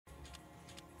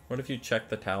What if you check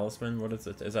the talisman? What is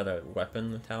it? Is that a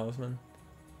weapon, the talisman?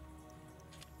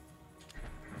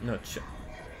 No,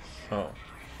 oh.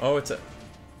 Oh, it's a...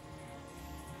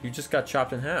 You just got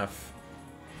chopped in half.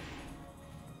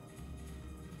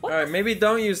 Alright, maybe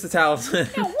don't use the talisman.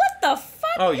 No, what the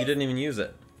fuck? Oh, you didn't even use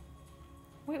it.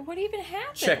 Wait, what even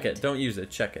happened? Check it. Don't use it.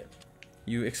 Check it.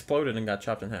 You exploded and got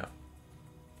chopped in half.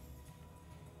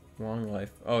 Long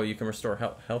life. Oh, you can restore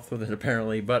health with it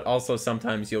apparently, but also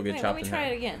sometimes you'll get chopped in half. Let me try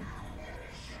it again.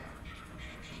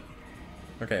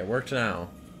 Okay, it worked now.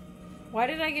 Why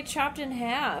did I get chopped in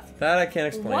half? That I can't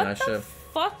explain. What I should the have.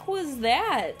 fuck was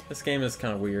that? This game is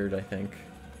kind of weird, I think.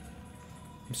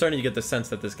 I'm starting to get the sense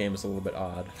that this game is a little bit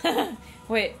odd.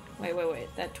 Wait.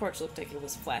 That torch looked like it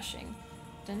was flashing.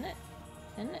 Didn't it?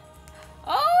 Didn't it?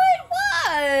 Oh, it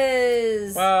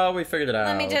was! Well, we figured it out.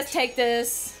 Let me just take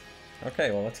this.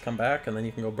 Okay, well, let's come back and then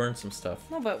you can go burn some stuff.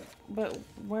 No, but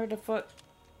where the fuck?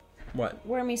 What?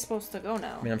 Where am I supposed to go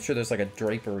now? I mean, I'm sure there's like a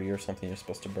drapery or something you're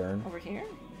supposed to burn. Over here?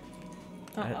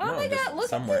 Oh, No, my god, look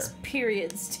somewhere. at this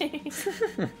period stain.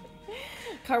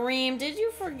 Kareem, did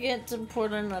you forget to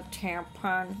put in a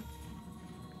tampon?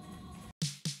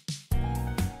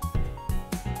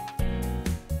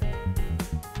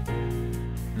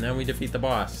 And then we defeat the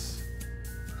boss.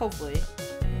 Hopefully.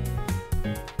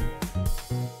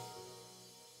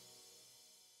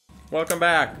 Welcome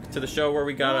back to the show where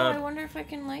we got I wonder if I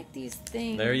can light these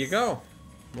things. There you go.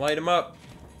 Light them up.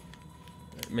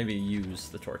 Maybe use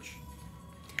the torch.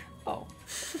 Oh.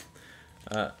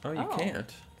 You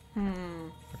can't.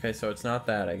 Okay, so it's not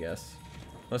that, I guess.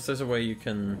 Unless there's a way you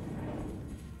can...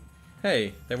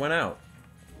 Hey, they went out.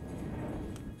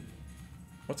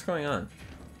 What's going on?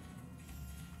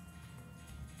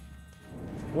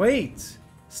 Wait!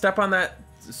 Step on that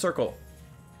circle.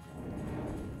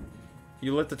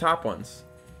 You lit the top ones.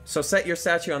 So set your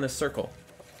statue on this circle.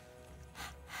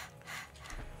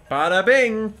 Bada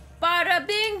bing! Bada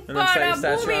bing, And then set your bada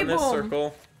statue boomy on this boom.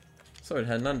 circle. So it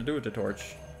had nothing to do with the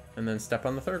torch. And then step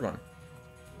on the third one.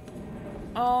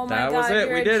 Oh my That god, was it.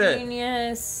 you're We a did it.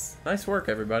 genius. Nice work,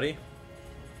 everybody.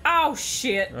 Oh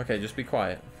shit. Okay, just be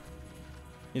quiet.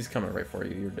 He's coming right for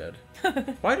you. You're dead.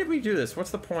 Why did we do this? What's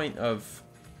the point of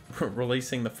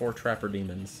releasing the 4 trapper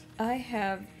demons? I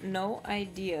have no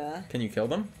idea. Can you kill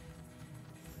them?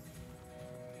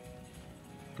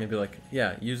 Maybe like,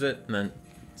 yeah, use it and then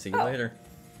see you later.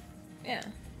 Yeah.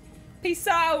 Peace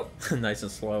out. Nice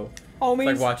and slow.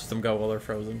 Homies. It's like watching them go while they're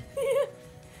frozen.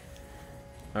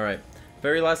 Alright.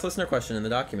 Very last listener question in the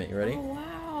document. You ready? Oh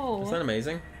wow. Isn't that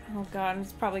amazing? Oh god,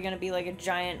 it's probably gonna be like a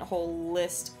giant whole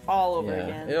list all over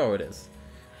again. Oh, it is.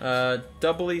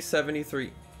 Double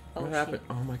E73. Oh, What happened?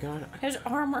 Oh my god. His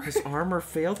armor. His armor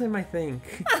failed him, I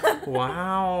think.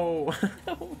 Wow.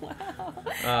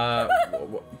 Wow.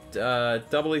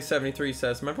 Double E73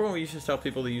 says, remember when we used to tell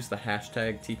people to use the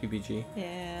hashtag TPBG?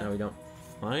 Yeah. No, we don't.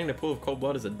 Lying in a pool of cold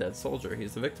blood is a dead soldier.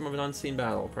 He's the victim of an unseen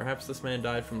battle. Perhaps this man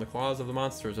died from the claws of the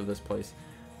monsters of this place.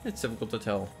 It's difficult to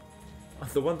tell.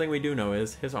 The one thing we do know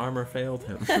is his armor failed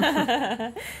him.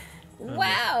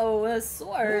 Wow, a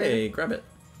sword. Hey, grab it.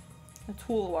 A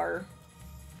toolwar.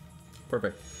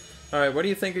 Perfect. Alright, what do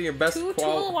you think are your best Two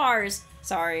toolwars.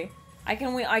 Sorry. I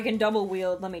can double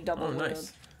wield. Let me double wield.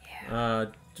 nice. Yeah.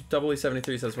 Double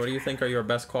E73 says, what do you think are your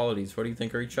best qualities? What do you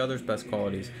think are each other's best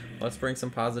qualities? Let's bring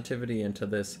some positivity into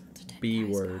this B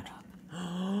word.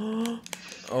 Oh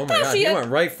my god, he went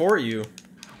right for you. Do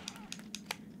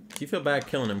you feel bad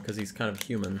killing him because he's kind of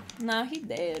human? Nah, he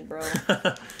dead, bro.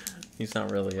 He's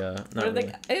not really, not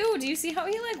really. Ew, do you see how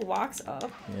he, like, walks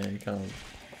up? Yeah, he kind of...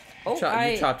 Oh,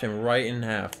 you chopped him right in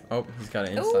half. Oh, he's got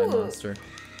an inside monster.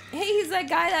 Hey, he's that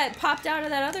guy that popped out of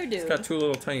that other dude. He's got 2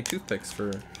 little tiny toothpicks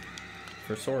for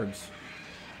swords.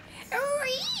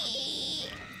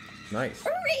 Nice. See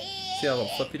that little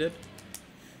flip you did?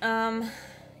 You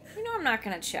know I'm not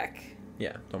gonna check.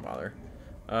 Yeah, don't bother.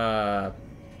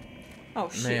 Oh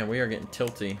shit. Man, we are getting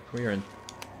tilty. We are in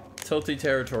tilty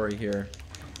territory here.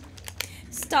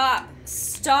 Stop!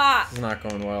 Stop! This is not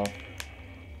going well.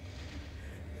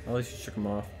 At least you shook him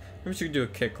off. Maybe you could do a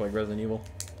kick like Resident Evil.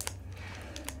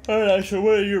 Alright, so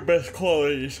what are your best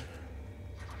qualities?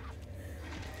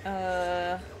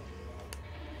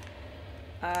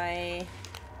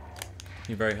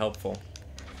 You're very helpful.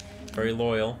 Very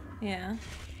loyal. Yeah.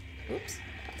 Oops.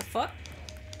 What the fuck?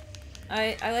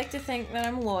 I like to think that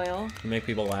I'm loyal. You make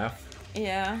people laugh.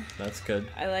 Yeah. That's good.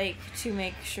 I like to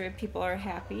make sure people are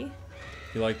happy.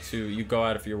 You go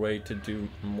out of your way to do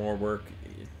more work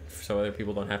so other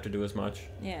people don't have to do as much.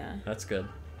 Yeah. That's good.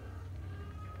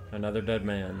 Another dead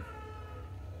man.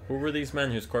 Who were these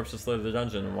men whose corpses littered the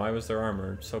dungeon, and why was their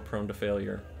armor so prone to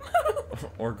failure?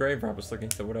 Or grave robbers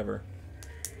looking, so whatever.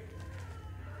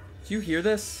 Do you hear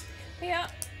this? Yeah.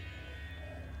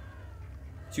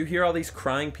 Do you hear all these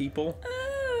crying people?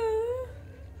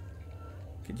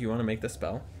 Do you want to make the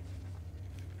spell?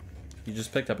 You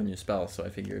just picked up a new spell, so I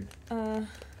figured.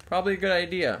 Probably a good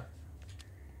idea.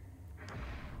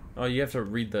 Oh, you have to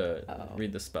read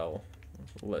the spell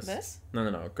list. This?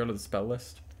 No. Go to the spell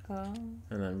list. Oh.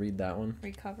 And then read that one.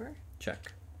 Recover.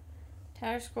 Check.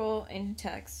 Tattered scroll in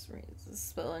text. The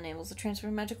spell enables the transfer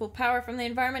of magical power from the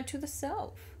environment to the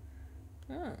self.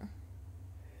 Oh.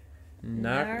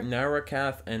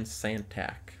 Narakath and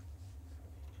Santak.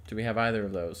 Do we have either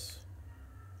of those?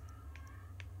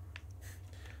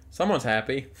 Someone's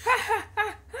happy.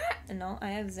 No, I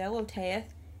have Zeloteth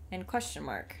and question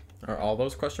mark. Are all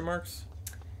those question marks?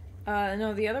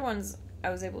 No, the other ones I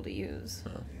was able to use.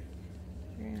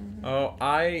 Oh,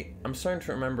 I'm starting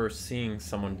to remember seeing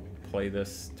someone play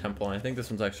this temple, and I think this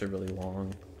one's actually really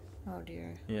long. Oh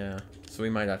dear. Yeah, so we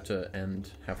might have to end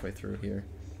halfway through here.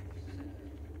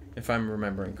 If I'm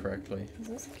remembering correctly. Is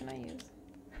this can I use?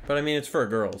 But I mean, it's for a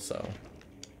girl, so.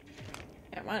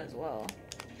 Yeah, might as well.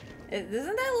 Doesn't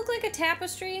that look like a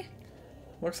tapestry?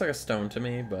 Looks like a stone to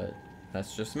me, but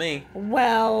that's just me.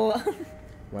 Well.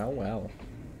 Well.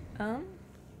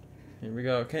 Here we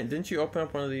go. Didn't you open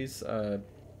up one of these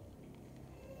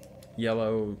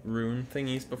yellow rune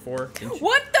thingies before?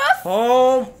 What the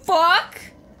fuck?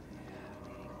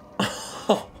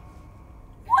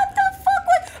 What the fuck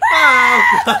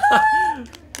was...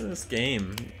 This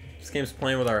game's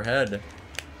playing with our head.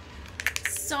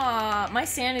 Stop. My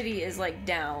sanity is like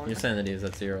down. Your sanity is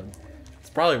at 0. It's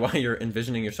probably why you're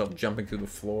envisioning yourself jumping through the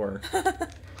floor.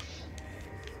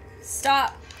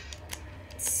 Stop.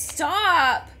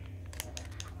 Stop.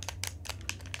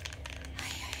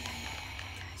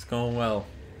 It's going well.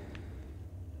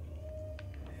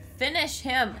 Finish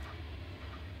him.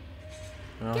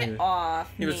 Well, Get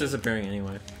off He was me. disappearing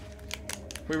anyway.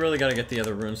 We really gotta get the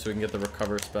other runes so we can get the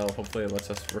recover spell. Hopefully it lets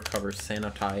us recover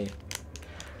Sanatai.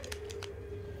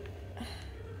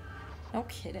 No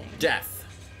kidding. Death!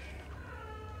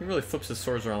 He really flips his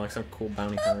swords around like some cool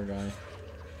bounty hunter guy.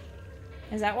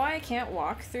 Is that why I can't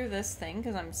walk through this thing?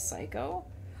 Because I'm psycho?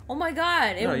 Oh my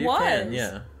god, it No, you was! can,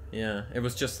 yeah. Yeah, it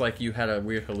was just like you had a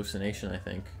weird hallucination, I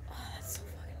think. Oh, that's so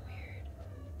fucking weird.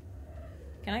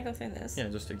 Can I go through this? Yeah,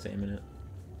 just examine it.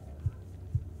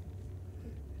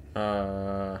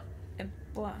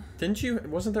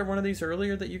 Wasn't there one of these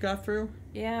earlier that you got through?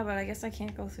 Yeah, but I guess I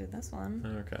can't go through this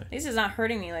one. Okay. This is not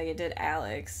hurting me like it did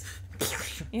Alex.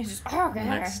 You just, oh god.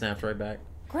 Next snapped right back.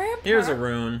 Grandpa. Here's a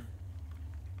rune.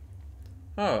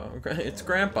 Oh, it's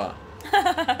Grandpa.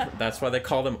 That's why they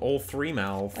called him Old Three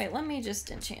Mouth. Wait, let me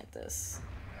just enchant this.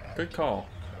 Good call.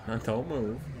 Now don't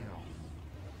move.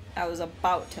 I was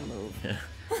about to move. Yeah.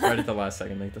 Right at the last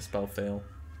second, make the spell fail.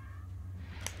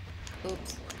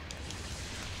 Oops.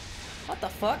 What the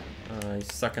fuck?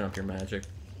 He's sucking up your magic.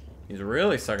 He's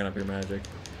really sucking up your magic.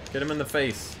 Get him in the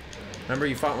face. Remember,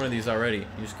 you fought one of these already.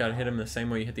 You just gotta hit him the same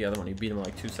way you hit the other one. You beat him in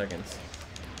like 2 seconds.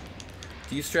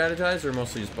 Do you strategize or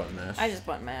mostly just button mash? I just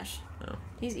button mash. No.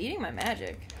 He's eating my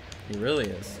magic. He really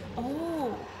is.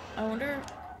 Oh, I wonder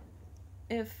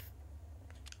if,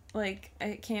 like,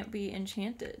 it can't be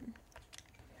enchanted.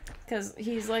 Because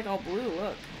he's like all blue,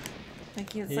 look.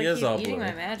 Like he's eating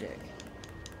my magic.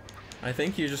 I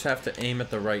think you just have to aim at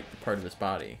the right part of his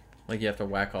body. Like you have to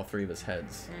whack all 3 of his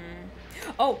heads.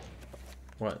 Oh!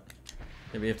 What?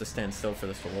 Maybe you have to stand still for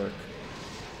this to work.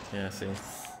 Yeah, see.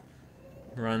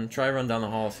 Try run down the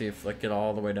hall, see if, like, get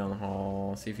all the way down the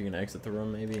hall, see if you can exit the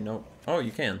room, maybe. Nope. Oh,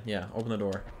 you can. Yeah, open the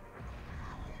door.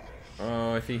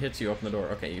 Oh, if he hits you, open the door.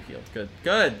 Okay, you healed. Good.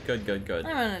 Good. I'm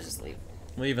gonna just leave.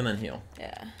 Leave and then heal.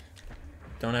 Yeah.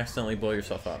 Don't accidentally blow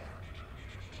yourself up.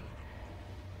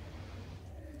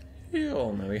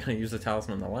 Heal. Now we gotta use the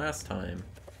talisman the last time.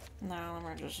 No,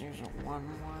 let me just use it one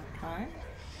more time.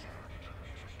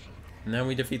 And then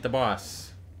we defeat the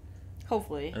boss.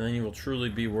 Hopefully. And then you will truly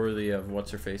be worthy of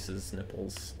what's-her-face's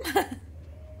nipples. I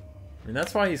mean,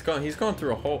 that's why he's going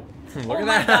through a whole... Look at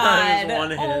that! God.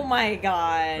 One hit. Oh my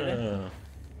god.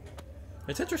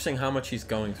 It's interesting how much he's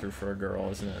going through for a girl,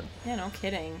 isn't it? Yeah, no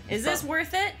kidding. Is this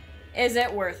worth it? Is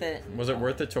it worth it? Was it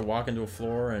worth it to walk into a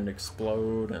floor and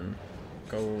explode and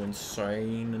go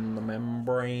insane in the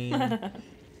membrane?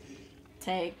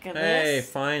 Take this. Hey,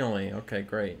 finally. Okay,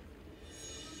 great.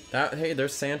 Hey,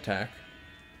 there's Santak.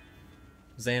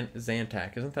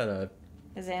 Zantac. Isn't that a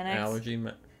Xanax? allergy?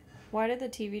 Why did the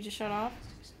TV just shut off?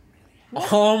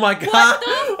 Oh my god!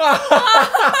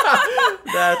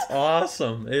 That's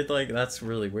awesome. That's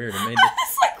really weird. It made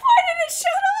It's like, why did it shut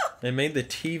off? They made the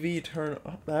TV turn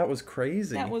up. That was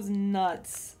crazy. That was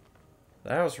nuts.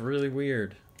 That was really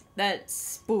weird. That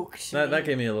spooked me. That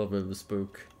gave me a little bit of a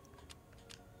spook.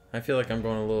 I feel like I'm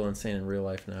going a little insane in real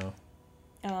life now.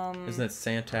 Isn't it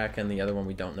Santac and the other one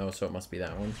we don't know, so it must be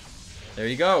that one. There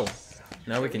you go.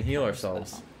 Now we can heal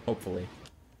ourselves, hopefully.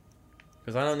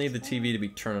 Because I don't need the TV to be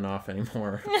turning off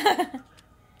anymore.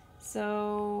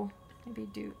 So, maybe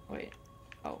do... Wait.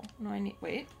 Oh, no, I need...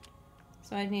 Wait.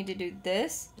 So I need to do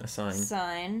this. Assign.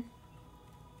 Sign.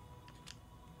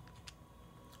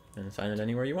 And assign it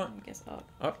anywhere you want. I guess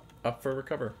up. Up for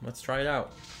recover. Let's try it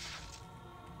out.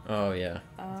 Oh, yeah.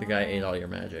 The guy ate all your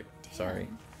magic. Damn. Sorry.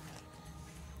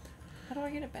 How do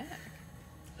I get it back?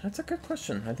 That's a good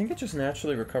question. I think it just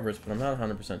naturally recovers, but I'm not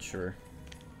 100% sure.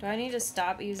 Do I need to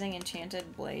stop using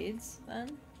enchanted blades,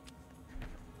 then?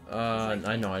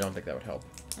 I know. I don't think that would help.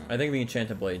 I think the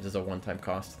enchanted blades is a one-time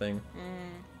cost thing.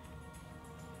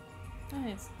 Oh,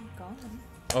 it's gone.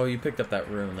 Oh, you picked up that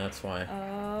rune. That's why.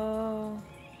 Oh.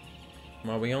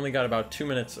 Well, we only got about 2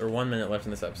 minutes or 1 minute left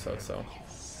in this episode, so...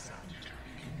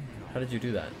 How did you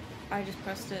do that? I just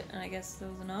pressed it, and I guess that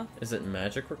was enough. Is it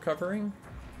magic recovering?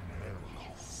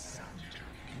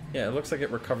 Yeah, it looks like it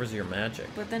recovers your magic.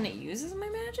 But then it uses my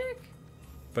magic?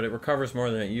 But it recovers more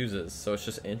than it uses, so it's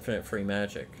just infinite free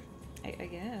magic. I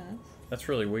guess. That's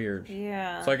really weird.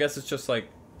 Yeah. So I guess it's just like,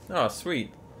 oh,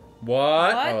 sweet.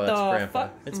 What? Oh, that's Grandpa.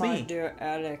 It's my me. dear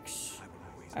Alex.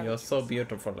 You're so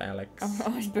beautiful, Alex. I'm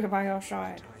always be by your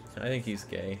side. I think he's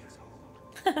gay.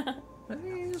 I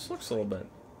think he just looks a little bit.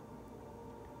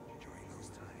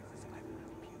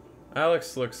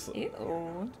 Alex looks...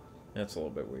 Ew. That's a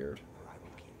little bit weird.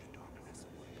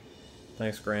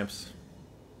 Thanks, Gramps.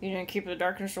 You didn't keep the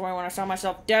darkness away when I saw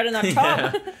myself dead in that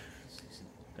tub. Yeah.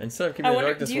 Instead of keeping the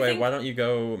darkness away, why don't you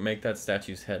go make that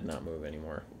statue's head not move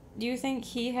anymore? Do you think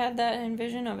he had that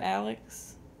envision of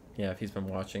Alex? Yeah, if he's been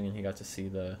watching and he got to see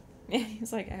the...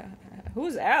 He's like,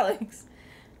 who's Alex?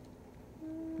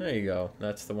 There you go.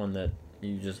 That's the one that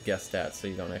you just guessed at, so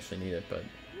you don't actually need it, but...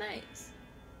 Nice.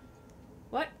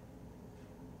 What?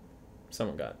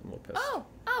 Someone got a little pissed. Oh!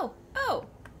 Oh! Oh!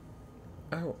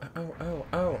 Oh, oh, oh,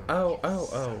 oh, oh, oh,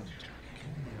 oh.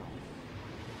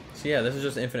 So yeah, this is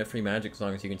just infinite free magic as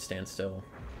long as you can stand still.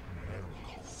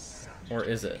 Or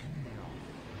is it?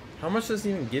 How much does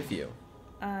it even give you?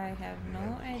 I have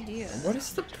no idea. What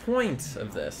is the point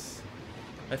of this?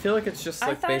 I feel like it's just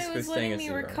like basically staying at 0.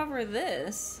 I thought it was letting me recover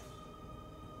this.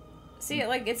 See,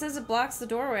 like it says it blocks the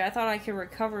doorway. I thought I could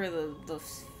recover the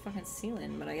fucking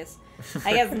ceiling, but I guess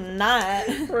not.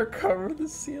 Recover the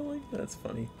ceiling? That's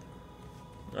funny.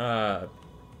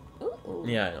 Ooh.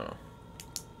 Yeah, I don't know.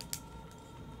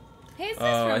 Hey, it's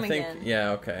this room again. Again.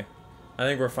 Yeah, okay. I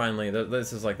think we're finally...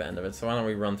 This is like the end of it, so why don't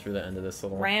we run through the end of this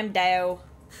little... Ramdo.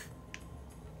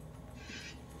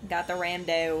 Got the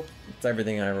Ramdo. It's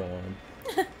everything I ever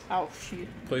wanted. Oh, shoot.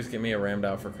 Please get me a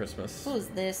Ramdo for Christmas. Who's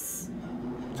this?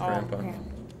 It's Grandpa. Okay.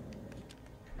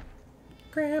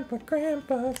 Grandpa,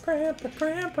 Grandpa, Grandpa,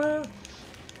 Grandpa.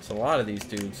 It's a lot of these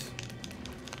dudes.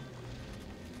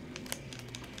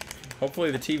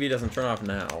 Hopefully the TV doesn't turn off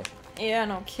now. Yeah,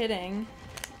 no kidding.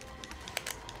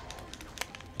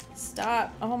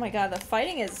 Stop. Oh my god, the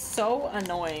fighting is so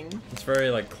annoying. It's very,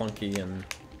 like, clunky and...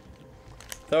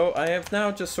 Though, I have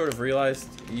now just sort of realized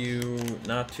you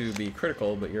not to be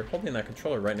critical, but you're holding that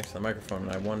controller right next to the microphone,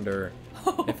 and I wonder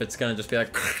if it's gonna just be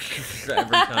like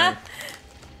every time.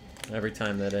 Every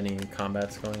time that any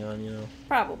combat's going on, you know?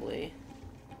 Probably.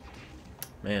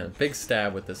 Man, big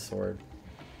stab with this sword.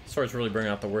 This sword's really bringing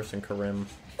out the worst in Karim.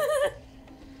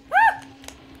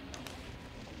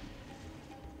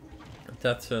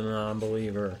 Death to the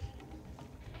non-believer.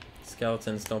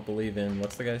 Skeletons don't believe in...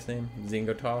 What's the guy's name?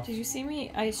 Zingotov? Did you see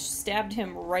me? I stabbed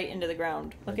him right into the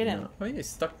ground. Look at him. Oh, he's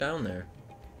stuck down there.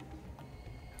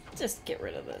 Just get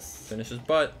rid of this. Finish his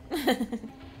butt.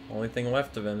 Only thing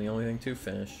left of him, the only thing to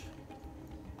finish.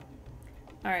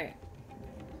 Alright.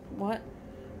 What?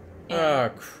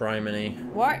 Ah, criminy.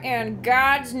 What in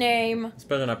God's name? This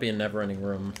better not be a never-ending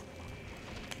room.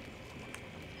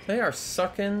 They are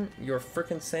sucking your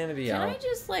frickin' sanity out. Can I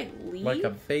just, like, leave? Like a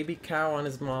baby cow on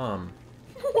his mom.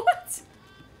 What?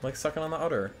 Like sucking on the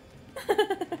udder.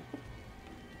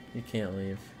 You can't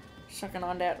leave. Sucking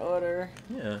on that udder.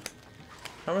 Yeah.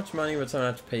 How much money would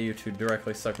someone have to pay you to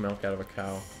directly suck milk out of a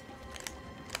cow?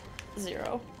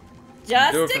 0.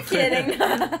 Just a kidding.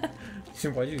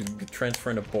 Why'd you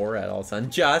transfer into Borat all of a sudden?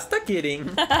 Just a kidding.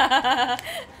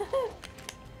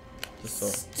 Just so.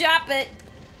 Stop it.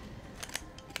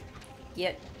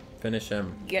 Finish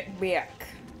him. Get back.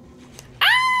 Ah!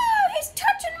 He's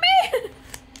touching me!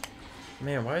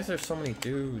 Man, why is there so many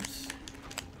dudes?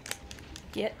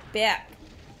 Get back.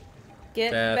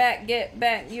 Get back, get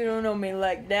back. You don't know me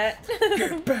like that.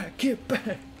 Get back, get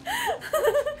back.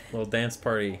 Little dance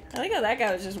party. I like how that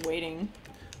guy was just waiting.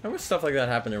 I wish stuff like that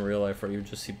happened in real life where you would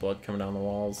just see blood coming down the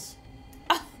walls.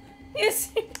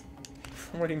 Yes.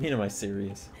 What do you mean, am I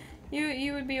serious?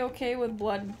 You would be okay with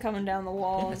blood coming down the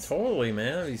walls. Yeah, totally,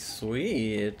 man. That'd be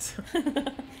sweet.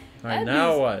 Alright,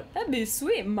 now what? That'd be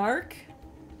sweet, Mark.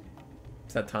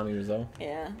 Is that Tommy Wiseau?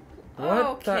 Yeah. What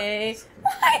okay.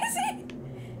 Why is he?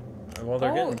 Well,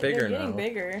 they're getting bigger now. They're getting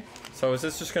bigger. So is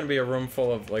this just going to be a room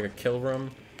full of, like, a kill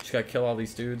room? Just gotta kill all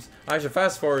these dudes? I should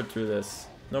fast forward through this.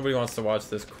 Nobody wants to watch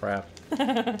this crap.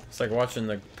 It's like watching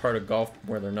the part of golf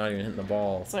where they're not even hitting the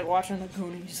ball. It's like watching the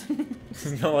Goonies.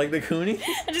 You don't like the Goonies?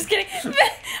 I'm just kidding. Oh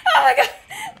my god.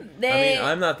 I mean,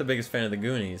 I'm not the biggest fan of the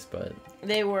Goonies, but...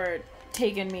 They were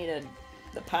taking me to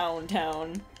the Pound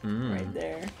Town right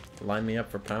there. Line me up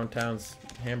for Pound Town's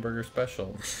hamburger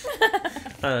special.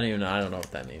 I don't even know. I don't know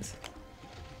what that means.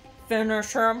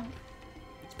 Finish him.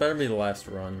 It's better be the last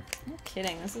run. No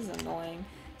kidding. This is annoying.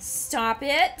 Stop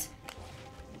it.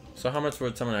 So how much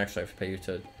would someone actually have to pay you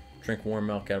to drink warm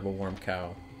milk out of a warm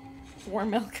cow? Warm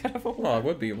milk out of a warm... Well, it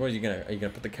would be. What are you gonna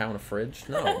put the cow in a fridge?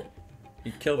 No.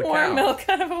 You kill the cow. Warm milk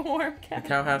out of a warm cow. The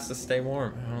cow has to stay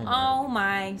warm. Oh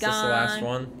my god. Is this the last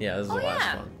one? Yeah, this is the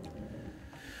last one.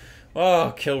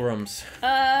 Oh, kill rooms.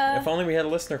 If only we had a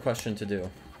listener question to do.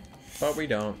 But we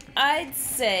don't. I'd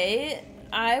say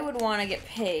I would want to get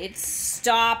paid.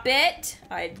 Stop it.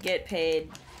 I'd get paid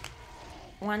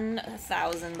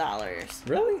 $1,000.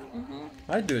 Really?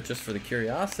 I'd do it just for the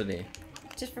curiosity.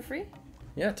 Just for free?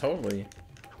 Yeah, totally.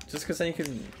 Just because then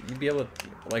you'd be able to,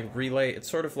 like, relay. It's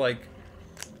sort of like,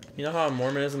 you know how in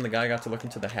Mormonism the guy got to look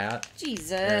into the hat?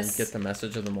 Jesus. And get the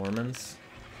message of the Mormons?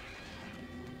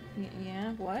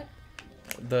 Yeah, what?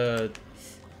 The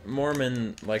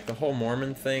Mormon, like, the whole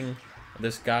Mormon thing,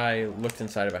 this guy looked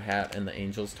inside of a hat and the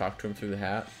angels talked to him through the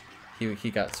hat. He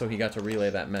got to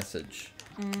relay that message.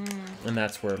 And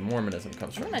that's where Mormonism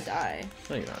comes from. I'm gonna die.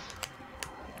 No, you're not.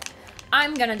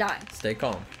 I'm gonna die. Stay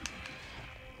calm.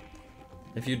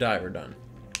 If you die, we're done.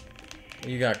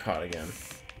 You got caught again.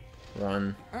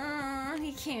 Run.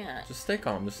 He can't. Just stay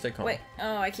calm. Just stay calm. Wait.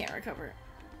 Oh, I can't recover.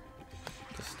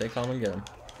 Just stay calm and get him.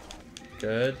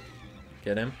 Good.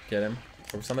 Get him. Get him.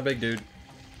 Focus on the big dude.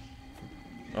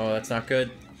 Oh, that's not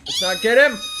good. Let's not get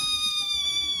him!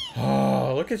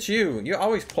 Oh, look at you. You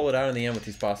always pull it out in the end with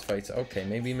these boss fights. Okay,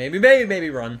 maybe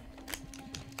run.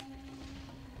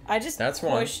 I just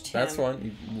pushed him. That's one.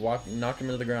 You knock him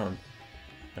into the ground.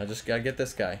 I just gotta get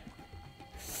this guy.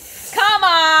 Come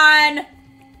on!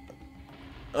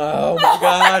 Oh my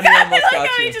god, he almost got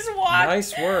you. He just walked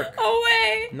Nice work.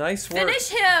 away. Nice work. Finish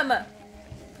him.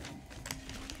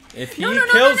 If he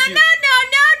kills you...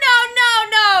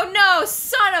 No,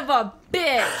 son of a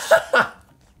bitch.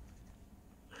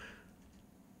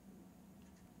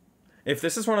 If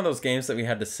this is one of those games that we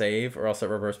had to save, or else it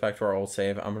reverts back to our old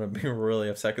save, I'm going to be really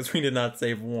upset because we did not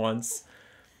save once.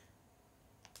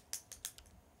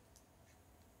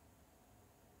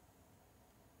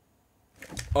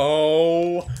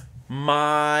 Oh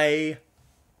my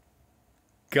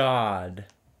god.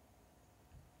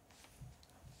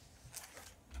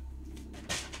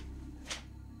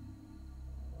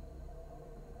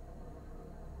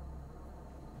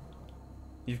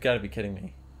 You've got to be kidding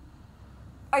me.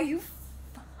 Are you...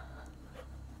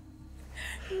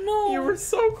 No. You were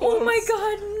so close. Oh my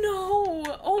god, no.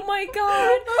 Oh my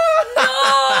god. No.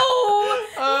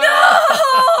 No.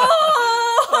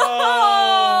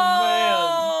 Oh,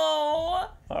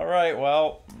 man. All right,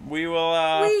 well, we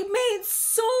will... We made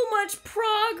so much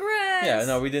progress. Yeah,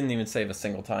 no, we didn't even save a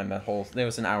single time that whole... There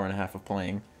was an hour and a half of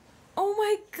playing. Oh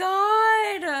my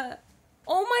god.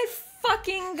 Oh my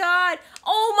fucking god.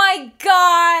 Oh my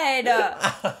god.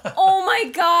 Oh my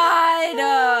god.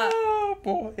 Oh,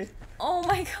 boy. Oh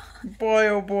my god. Boy,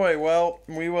 oh boy. Well,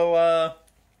 we will,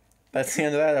 that's the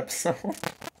end of that episode.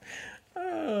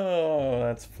 Oh,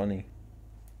 that's funny.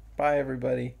 Bye,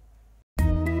 everybody.